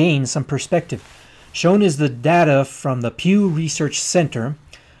to gain some perspective. Shown is the data from the Pew Research Center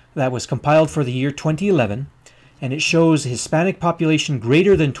that was compiled for the year 2011, and it shows Hispanic population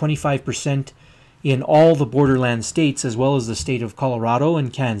greater than 25% in all the borderland states, as well as the state of Colorado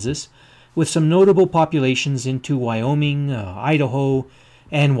and Kansas, with some notable populations into Wyoming, Idaho,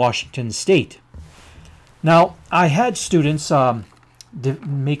 and Washington State. Now, I had students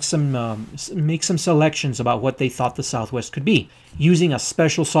make some selections about what they thought the Southwest could be using a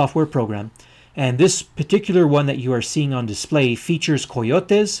special software program. And this particular one that you are seeing on display features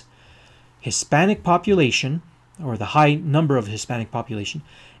coyotes, Hispanic population, or the high number of Hispanic population,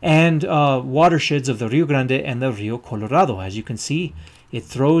 and watersheds of the Rio Grande and the Rio Colorado. As you can see, it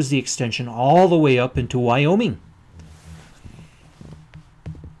throws the extension all the way up into Wyoming.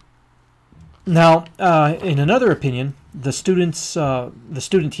 Now, in another opinion, the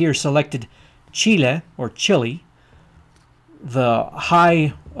student here selected Chile, or Chile, the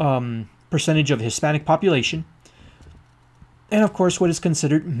high percentage of Hispanic population, and of course what is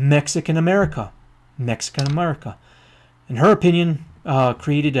considered Mexican America. In her opinion,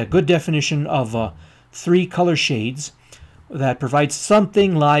 created a good definition of 3 color shades that provides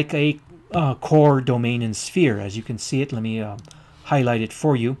something like a core, domain, and sphere. As you can see it, let me highlight it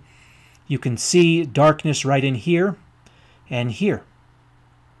for you. You can see darkness right in here and here,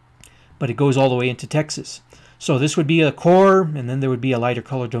 but it goes all the way into Texas. So this would be a core, and then there would be a lighter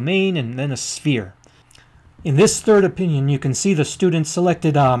color domain, and then a sphere. In this third opinion, you can see the students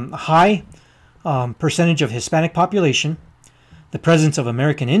selected high percentage of Hispanic population, the presence of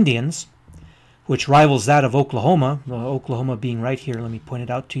American Indians, which rivals that of Oklahoma, Oklahoma being right here. Let me point it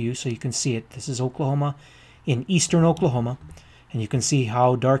out to you so you can see it. This is Oklahoma, in eastern Oklahoma, and you can see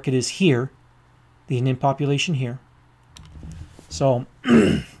how dark it is here, the Indian population here. So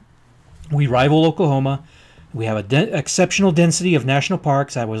we rival Oklahoma. We have an exceptional density of national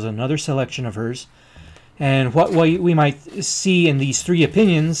parks. That was another selection of hers. And what we might see in these 3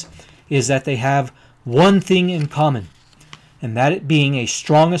 opinions is that they have one thing in common, and that it being a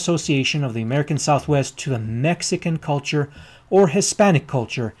strong association of the American Southwest to the Mexican culture or Hispanic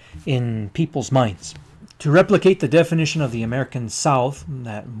culture in people's minds. To replicate the definition of the American South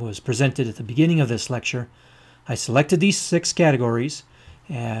that was presented at the beginning of this lecture, I selected these 6 categories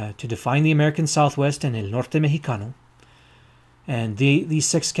to define the American Southwest and El Norte Mexicano. And these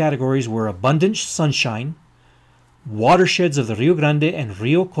 6 categories were abundant sunshine, watersheds of the Rio Grande and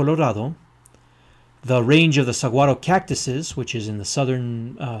Rio Colorado, the range of the saguaro cactuses, which is in the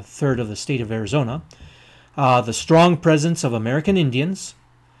southern third of the state of Arizona, the strong presence of American Indians,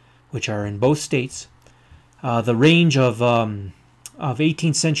 which are in both states, the range of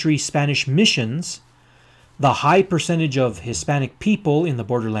 18th century Spanish missions, the high percentage of Hispanic people in the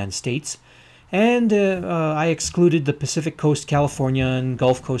borderland states, and I excluded the Pacific Coast, California, and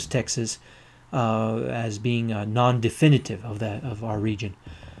Gulf Coast, Texas, as being non-definitive of our region.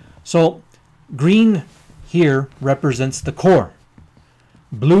 So green here represents the core,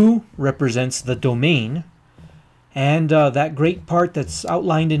 blue represents the domain, and that great part that's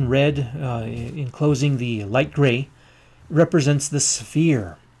outlined in red, enclosing the light gray, represents the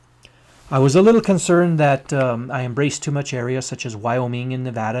sphere. I was a little concerned that I embraced too much area, such as Wyoming and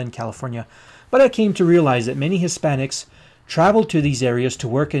Nevada and California, but I came to realize that many Hispanics traveled to these areas to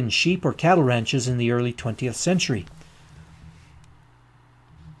work in sheep or cattle ranches in the early 20th century.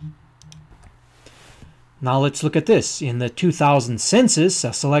 Now let's look at this. In the 2000 census,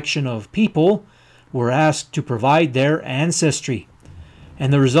 a selection of people were asked to provide their ancestry,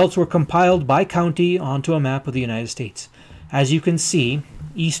 and the results were compiled by county onto a map of the United States. As you can see,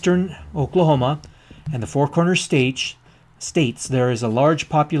 eastern Oklahoma and the Four Corners states, there is a large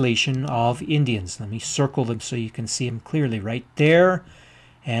population of Indians. Let me circle them so you can see them clearly right there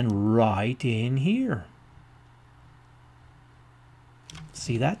and right in here.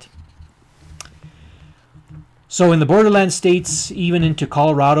 See that? So in the borderland states, even into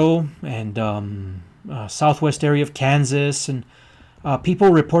Colorado and southwest area of Kansas, and people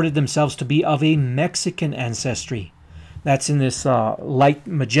reported themselves to be of a Mexican ancestry. That's in this light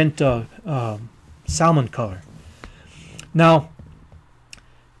magenta salmon color. Now,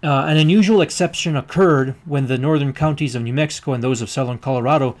 an unusual exception occurred when the northern counties of New Mexico and those of southern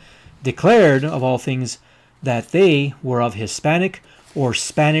Colorado declared, of all things, that they were of Hispanic or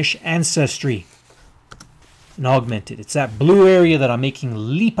Spanish ancestry. And augmented. It's that blue area that I'm making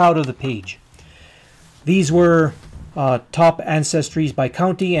leap out of the page. These were top ancestries by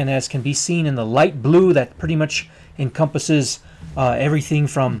county, and as can be seen in the light blue, that pretty much encompasses everything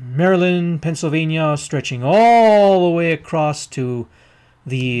from Maryland, Pennsylvania, stretching all the way across to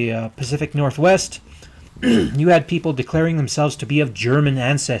the Pacific Northwest. You had people declaring themselves to be of German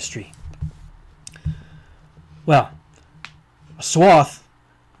ancestry. Well, a swath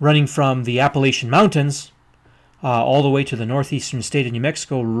running from the Appalachian Mountains all the way to the northeastern state of New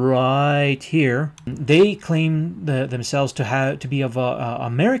Mexico, right here, they claim themselves to be of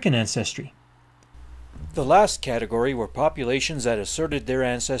American ancestry. The last category were populations that asserted their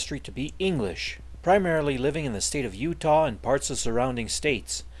ancestry to be English, primarily living in the state of Utah and parts of surrounding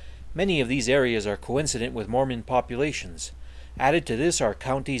states. Many of these areas are coincident with Mormon populations. Added to this are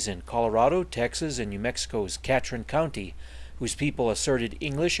counties in Colorado, Texas, and New Mexico's Catron County, whose people asserted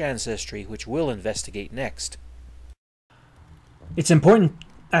English ancestry, which we'll investigate next. It's important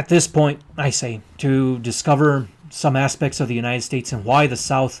at this point, I say, to discover some aspects of the United States and why the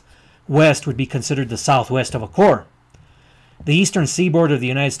Southwest would be considered the Southwest of a core. The eastern seaboard of the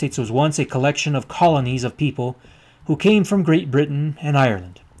United States was once a collection of colonies of people who came from Great Britain and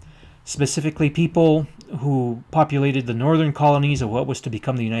Ireland. Specifically, people who populated the northern colonies of what was to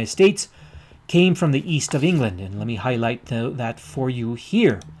become the United States came from the east of England. And let me highlight that for you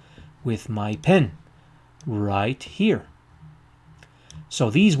here with my pen, right here. So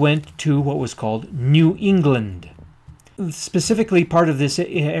these went to what was called New England. Specifically, part of this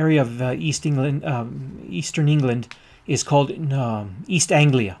area of Eastern England is called East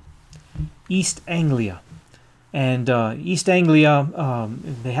Anglia. East Anglia. And East Anglia,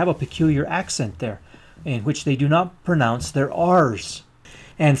 they have a peculiar accent there, in which they do not pronounce their R's.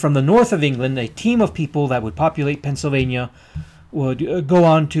 And from the north of England, a team of people that would populate Pennsylvania would go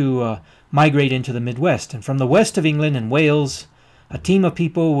on to migrate into the Midwest. And from the west of England and Wales, a team of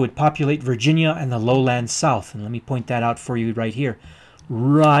people would populate Virginia and the lowland south. And let me point that out for you right here.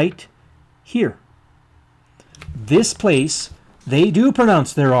 Right here. This place, they do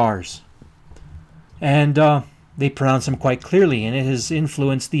pronounce their R's. And they pronounce them quite clearly, and it has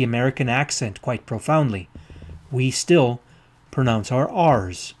influenced the American accent quite profoundly. We still pronounce our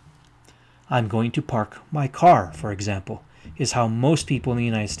R's. I'm going to park my car, for example, is how most people in the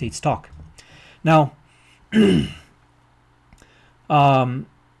United States talk. Now,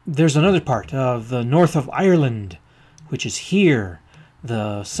 there's another part of the north of Ireland, which is here,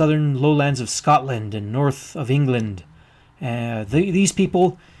 the southern lowlands of Scotland and north of England. These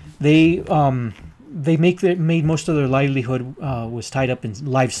people, they made most of their livelihood was tied up in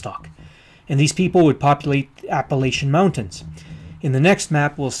livestock, and these people would populate the Appalachian Mountains. In the next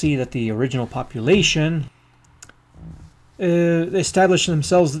map, we'll see that the original population established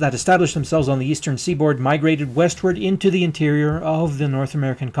themselves on the eastern seaboard, migrated westward into the interior of the North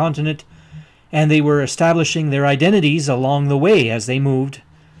American continent, and they were establishing their identities along the way as they moved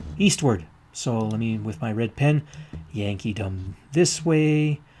eastward. So let me, with my red pen, Yankeedom this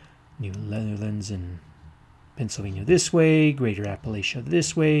way, New Netherlands and Pennsylvania this way, Greater Appalachia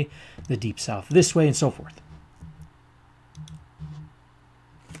this way, the Deep South this way, and so forth.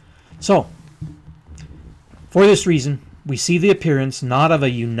 So, for this reason, we see the appearance not of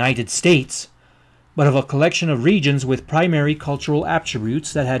a United States, but of a collection of regions with primary cultural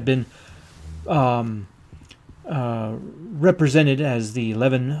attributes that had been represented as the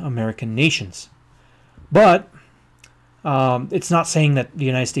 11 American nations. But it's not saying that the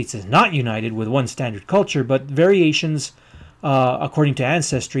United States is not united with one standard culture, but variations according to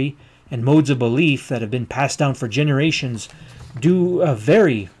ancestry and modes of belief that have been passed down for generations do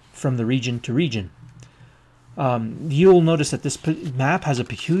vary from the region to region. You'll notice that this map has a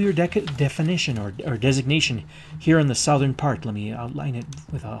peculiar definition or designation here in the southern part. Let me outline it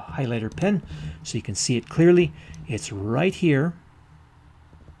with a highlighter pen so you can see it clearly. It's right here.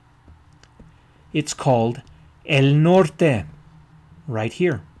 It's called El Norte, right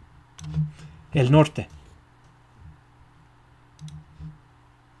here. El Norte.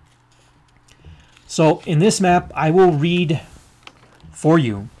 So in this map, I will read for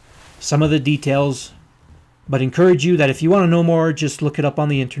you some of the details, but encourage you that if you want to know more, just look it up on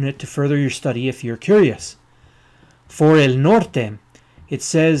the internet to further your study if you're curious. For El Norte, it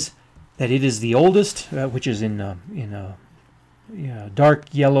says that it is the oldest, which is in dark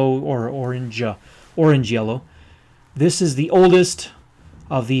yellow or orange yellow. This is the oldest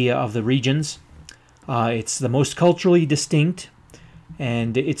of the regions. It's the most culturally distinct,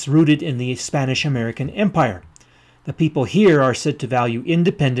 and it's rooted in the Spanish-American Empire. The people here are said to value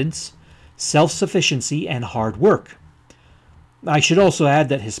independence, self-sufficiency, and hard work. I should also add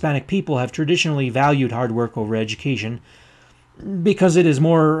that Hispanic people have traditionally valued hard work over education because it is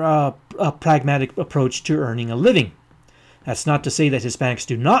more a pragmatic approach to earning a living. That's not to say that Hispanics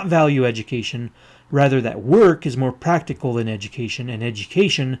do not value education, rather that work is more practical than education, and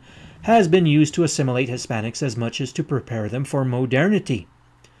education has been used to assimilate Hispanics as much as to prepare them for modernity.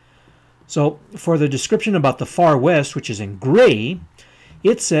 So, for the description about the Far West, which is in gray,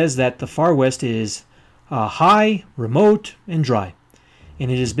 it says that the Far West is high, remote, and dry. And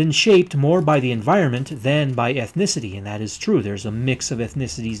it has been shaped more by the environment than by ethnicity, and that is true. There's a mix of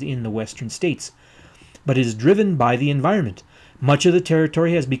ethnicities in the western states. But it is driven by the environment. Much of the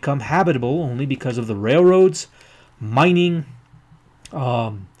territory has become habitable only because of the railroads, mining,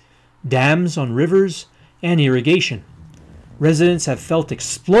 dams on rivers, and irrigation. Residents have felt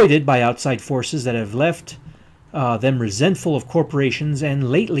exploited by outside forces that have left them resentful of corporations and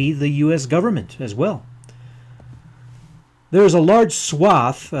lately the U.S. government as well. There is a large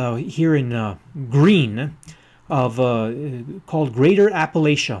swath here in green of called Greater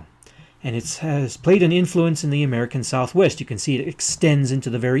Appalachia, and it has played an influence in the American Southwest. You can see it extends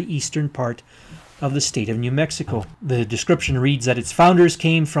into the very eastern part of the state of New Mexico. The description reads that its founders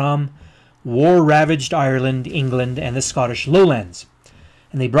came from war-ravaged Ireland, England, and the Scottish lowlands,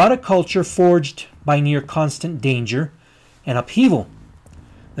 and they brought a culture forged by near constant danger and upheaval.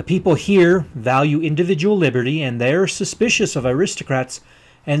 The people here value individual liberty, and they're suspicious of aristocrats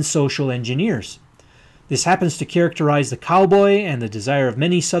and social engineers. This happens to characterize the cowboy and the desire of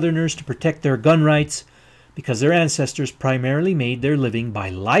many Southerners to protect their gun rights because their ancestors primarily made their living by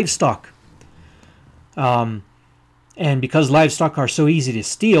livestock. And because livestock are so easy to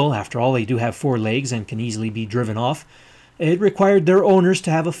steal, after all they do have 4 legs and can easily be driven off, it required their owners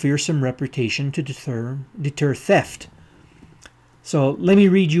to have a fearsome reputation to deter theft. So let me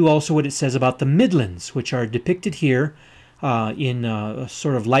read you also what it says about the Midlands, which are depicted here in a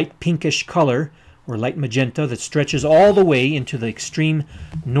sort of light pinkish color or light magenta that stretches all the way into the extreme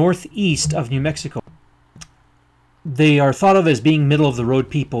northeast of New Mexico. They are thought of as being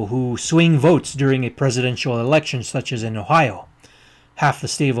middle-of-the-road people who swing votes during a presidential election, such as in Ohio. Half the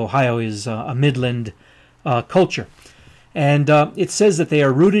state of Ohio is a Midland culture. And it says that they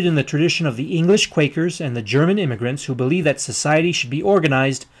are rooted in the tradition of the English Quakers and the German immigrants who believe that society should be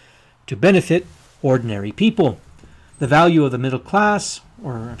organized to benefit ordinary people. The value of the middle class,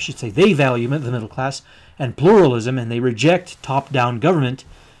 or I should say they value the middle class, and pluralism, and they reject top-down government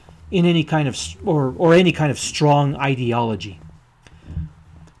in any kind of or any kind of strong ideology.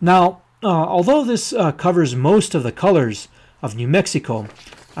 Now, although this covers most of the colors of New Mexico,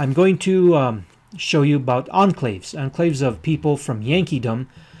 I'm going to show you about enclaves of people from Yankeedom,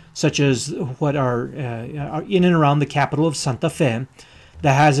 such as what are in and around the capital of Santa Fe,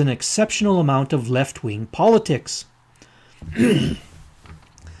 that has an exceptional amount of left-wing politics.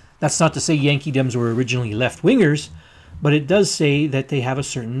 That's not to say Yankeedoms were originally left-wingers, but it does say that they have a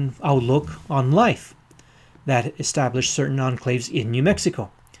certain outlook on life that established certain enclaves in New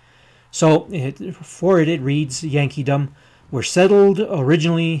Mexico. So for it reads, Yankeedom were settled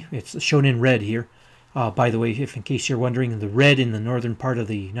originally, it's shown in red here, by the way, if in case you're wondering, the red in the northern part of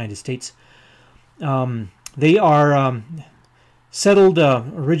the United States. They are settled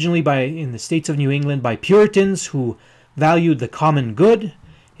originally in the states of New England by Puritans who valued the common good,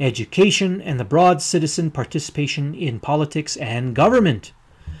 education, and the broad citizen participation in politics and government.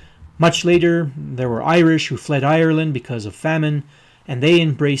 Much later, there were Irish who fled Ireland because of famine, and they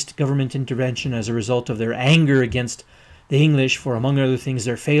embraced government intervention as a result of their anger against the English for, among other things,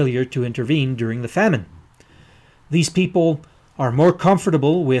 their failure to intervene during the famine. These people are more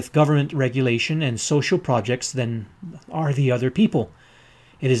comfortable with government regulation and social projects than are the other people.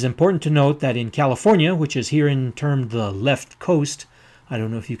 It is important to note that in California, which is herein termed the left coast, I don't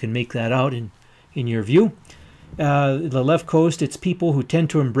know if you can make that out in your view. The left coast, it's people who tend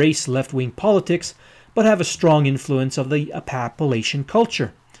to embrace left-wing politics, but have a strong influence of the Appalachian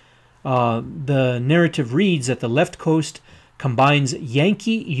culture. The narrative reads that the left coast combines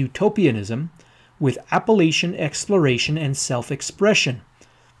Yankee utopianism with Appalachian exploration and self-expression.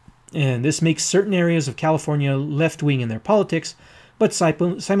 And this makes certain areas of California left-wing in their politics, but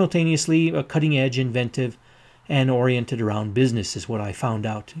simultaneously cutting edge, inventive, and oriented around business is what I found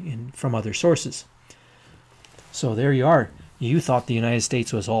out from other sources. So there you are. You thought the United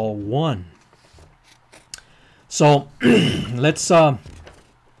States was all one. So let's,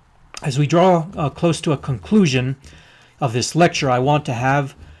 as we draw close to a conclusion of this lecture, I want to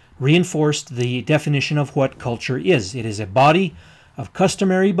have reinforced the definition of what culture is. It is a body of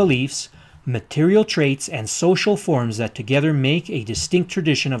customary beliefs, material traits, and social forms that together make a distinct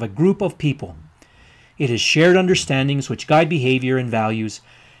tradition of a group of people. It is shared understandings which guide behavior and values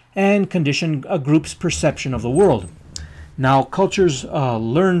and condition a group's perception of the world. Now, cultures are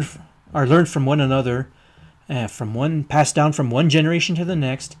learned from one another, passed down from one generation to the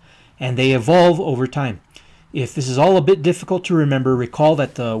next, and they evolve over time. If this is all a bit difficult to remember, recall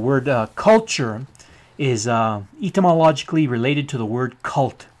that the word culture is etymologically related to the word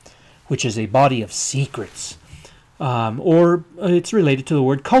cult, which is a body of secrets. Or it's related to the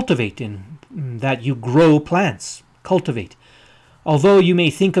word cultivate, in that you grow plants, cultivate. Although you may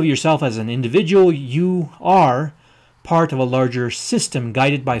think of yourself as an individual, you are part of a larger system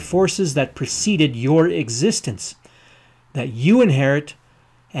guided by forces that preceded your existence, that you inherit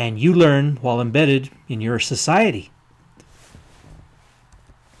and you learn while embedded in your society.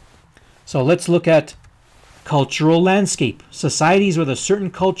 So let's look at cultural landscape. Societies with a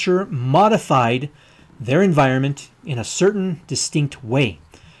certain culture modified their environment in a certain distinct way.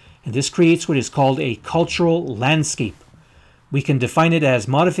 And this creates what is called a cultural landscape. We can define it as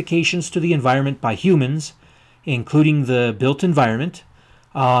modifications to the environment by humans, including the built environment,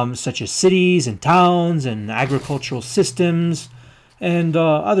 such as cities and towns and agricultural systems, and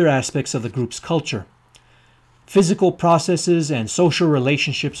other aspects of the group's culture. Physical processes and social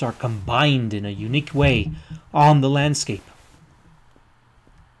relationships are combined in a unique way on the landscape.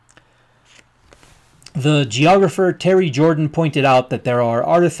 The geographer Terry Jordan pointed out that there are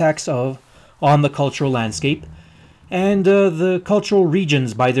artifacts on the cultural landscape, and the cultural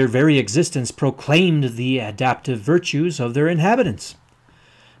regions by their very existence proclaimed the adaptive virtues of their inhabitants.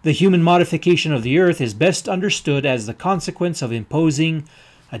 The human modification of the earth is best understood as the consequence of imposing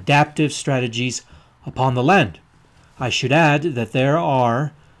adaptive strategies upon the land. I should add that there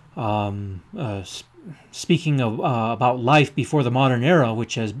are, speaking of about life before the modern era,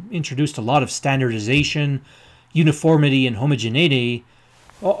 which has introduced a lot of standardization, uniformity, and homogeneity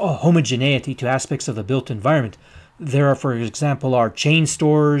to aspects of the built environment. There are, for example, our chain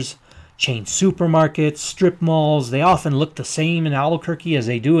stores, chain supermarkets, strip malls. They often look the same in Albuquerque as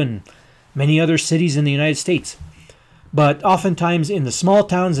they do in many other cities in the United States. But oftentimes in the small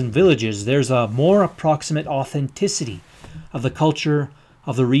towns and villages, there's a more approximate authenticity of the culture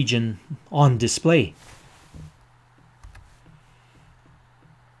of the region on display.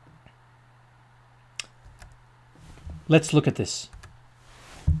 Let's look at this.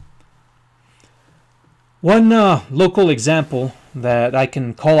 One local example that I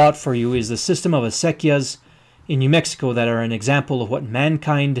can call out for you is the system of acequias in New Mexico that are an example of what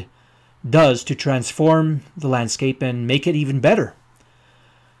mankind does to transform the landscape and make it even better.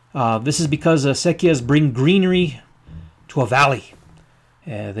 This is because acequias bring greenery to a valley.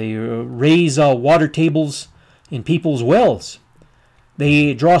 They raise water tables in people's wells.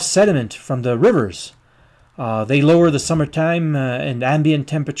 They draw sediment from the rivers. They lower the summertime and ambient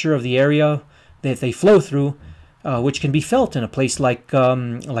temperature of the area that they flow through, which can be felt in a place like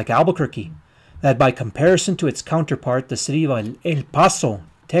Albuquerque, that by comparison to its counterpart, the city of El Paso,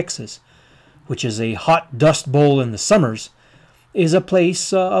 Texas, which is a hot dust bowl in the summers, is a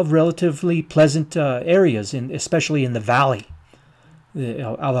place of relatively pleasant areas, especially in the valley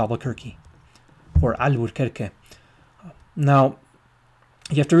of Albuquerque, or Albuquerque. Now,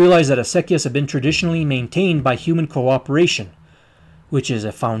 you have to realize that acequias have been traditionally maintained by human cooperation, which is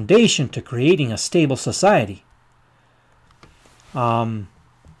a foundation to creating a stable society.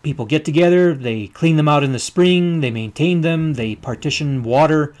 People get together, they clean them out in the spring, they maintain them, they partition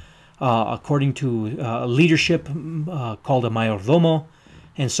water according to leadership called a mayordomo,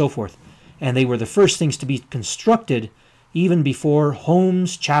 and so forth. And they were the first things to be constructed even before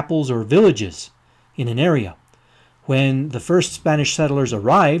homes, chapels, or villages in an area. When the first Spanish settlers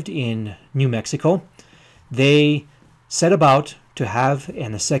arrived in New Mexico, they set about to have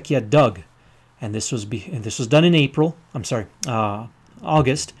an acequia dug, and this was done in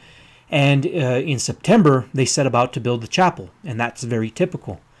August, and in September they set about to build the chapel, and that's very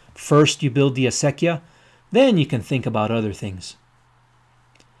typical. First you build the acequia, then you can think about other things.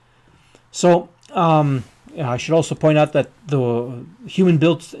 So I should also point out that the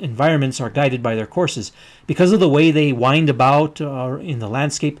human-built environments are guided by their courses. Because of the way they wind about in the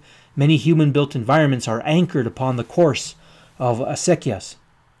landscape, many human-built environments are anchored upon the course of acequias.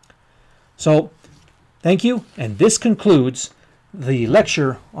 So, thank you, and this concludes the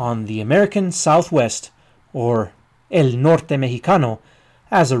lecture on the American Southwest, or El Norte Mexicano,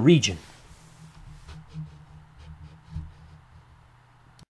 as a region.